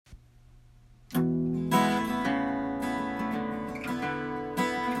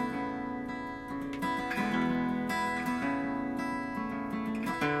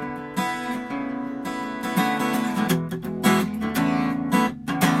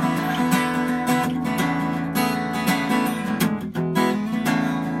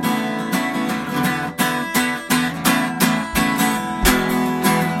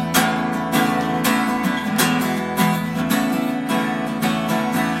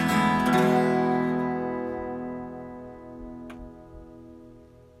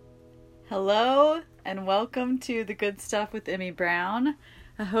Hello and welcome to The Good Stuff with Emmy Brown.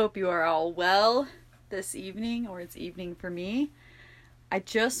 I hope you are all well this evening, or it's evening for me. I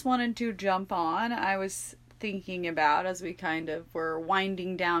just wanted to jump on. I was thinking about, as we kind of were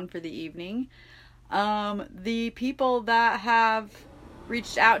winding down for the evening, the people that have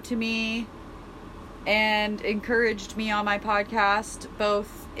reached out to me and encouraged me on my podcast,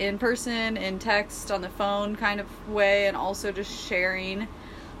 both in person, in text, on the phone kind of way, and also just sharing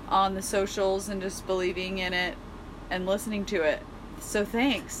on the socials and just believing in it and listening to it. So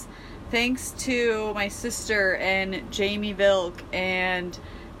thanks. Thanks to my sister and Jamie Vilk and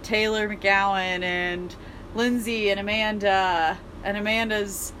Taylor McGowan and Lindsay and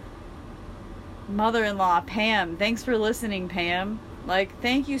Amanda's mother-in-law, Pam. Thanks for listening, Pam.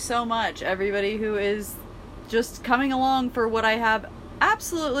 Thank you so much, everybody who is just coming along for what I have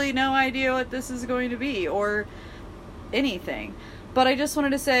absolutely no idea what this is going to be or anything. But I just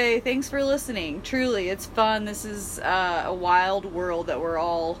wanted to say thanks for listening. Truly, it's fun. This is a wild world that we're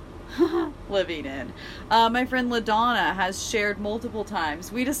all living in. My friend LaDonna has shared multiple times.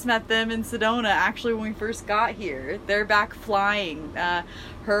 We just met them in Sedona, actually, when we first got here. They're back flying.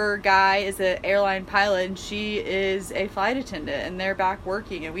 Her guy is an airline pilot, and she is a flight attendant, and they're back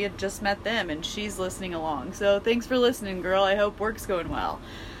working, and we had just met them, and she's listening along. So thanks for listening, girl. I hope work's going well.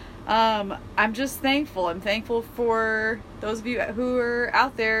 I'm just thankful. I'm thankful for those of you who are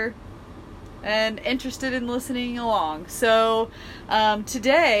out there and interested in listening along. So,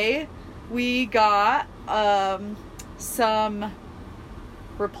 today we got, some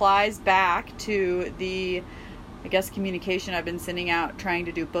replies back to the, communication I've been sending out trying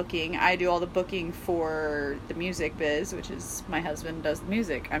to do booking. I do all the booking for the music biz, which is my husband does the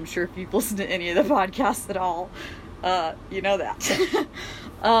music. I'm sure if you've listened to any of the podcasts at all, you know that.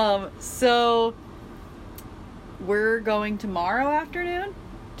 So we're going tomorrow afternoon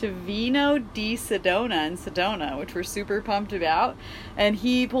to Vino di Sedona in Sedona, which we're super pumped about. And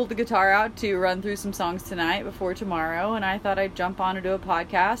he pulled the guitar out to run through some songs tonight before tomorrow. And I thought I'd jump on and do a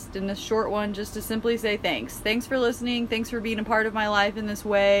podcast in this short one just to simply say thanks. Thanks for listening. Thanks for being a part of my life in this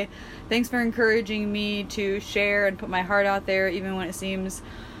way. Thanks for encouraging me to share and put my heart out there, even when it seems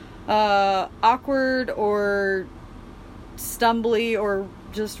awkward or stumbly or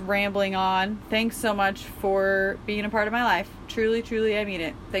just rambling on. Thanks so much for being a part of my life. Truly, truly, I mean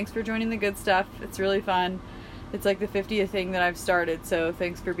it. Thanks for joining The Good Stuff. It's really fun. It's like the 50th thing that I've started, so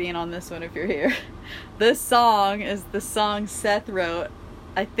thanks for being on this one if you're here. This song is the song Seth wrote,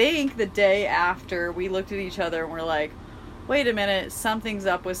 I think the day after we looked at each other and we're like, wait a minute, something's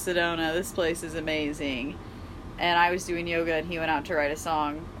up with Sedona. This place is amazing. And I was doing yoga and he went out to write a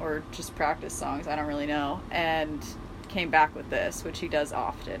song, or just practice songs, I don't really know, and came back with this, which he does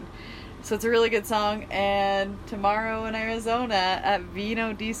often. So it's a really good song. And tomorrow in Arizona at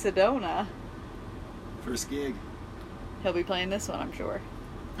Vino di Sedona, first gig, he'll be playing this one, I'm sure.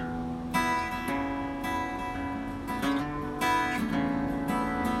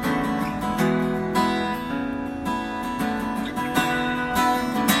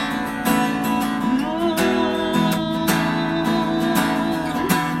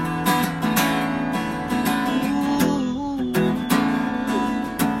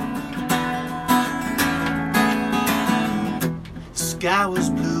 Sky was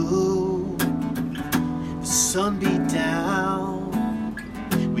blue, the sun beat down.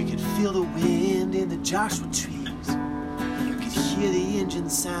 We could feel the wind in the Joshua trees. We could hear the engine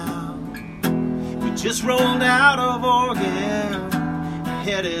sound. We just rolled out of Oregon,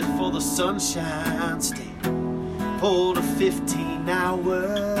 headed for the Sunshine State. Pulled a 15-hour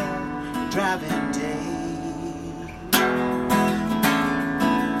driving day.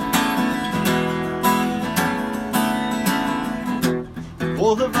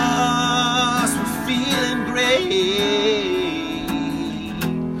 Both of us were feeling great.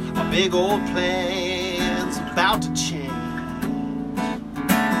 Our big old plan's about to change.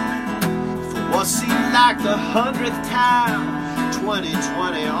 For what seemed like the 100th time,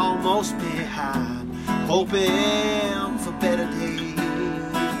 2020 almost behind, hoping for better days.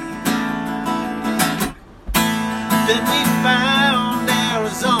 Then we found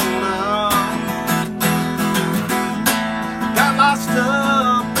Arizona, got lost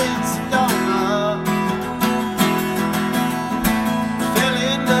up in Sedona, fell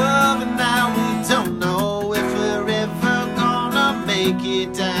in love, and now we don't know if we're ever gonna make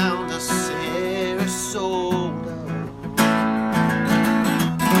it down to Sarasota,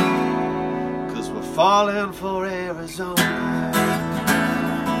 'cause we're falling for Arizona.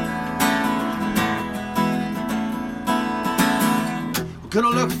 We're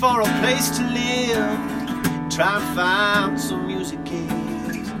gonna look for a place to live, try and find some music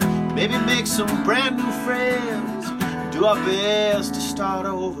gigs, maybe make some brand new friends, do our best to start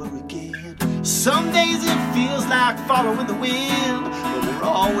over again. Some days it feels like following the wind, but we're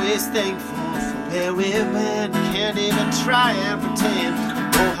always thankful for where we've been. Can't even try and pretend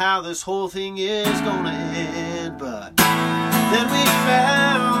know how this whole thing is gonna end. But then we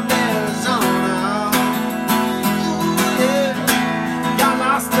found Arizona. Ooh, yeah. Got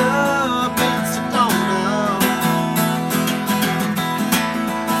lost up in Sedona.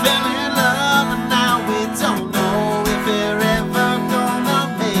 Fell in love and now we don't know if we're ever gonna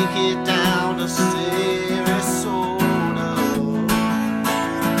make it down to Sarasota.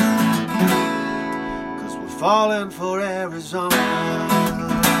 'Cause we're falling for Arizona.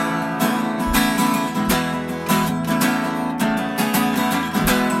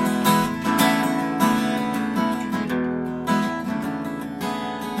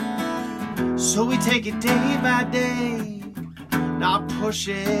 So we take it day by day, not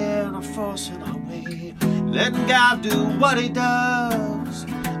pushing or forcing our way, letting God do what He does,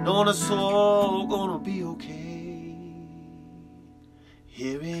 knowing it's all gonna be okay.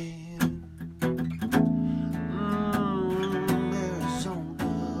 Here in Arizona, yeah. So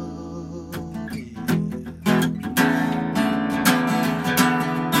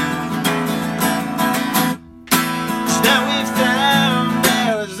now we've found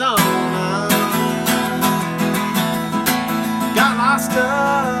Arizona. Lost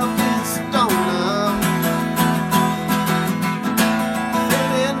up in Sedona.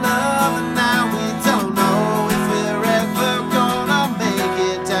 Fell in love and now we don't know if we're ever gonna make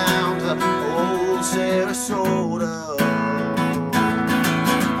it down to old Sarasota.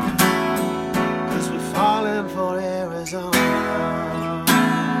 'Cause we're falling for Arizona.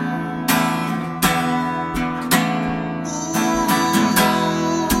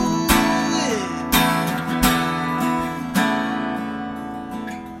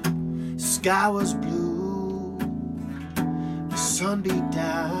 Sky was blue, the sun beat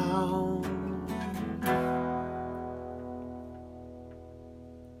down.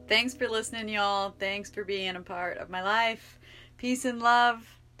 Thanks for listening, y'all. Thanks for being a part of my life. Peace and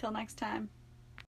love. Till next time.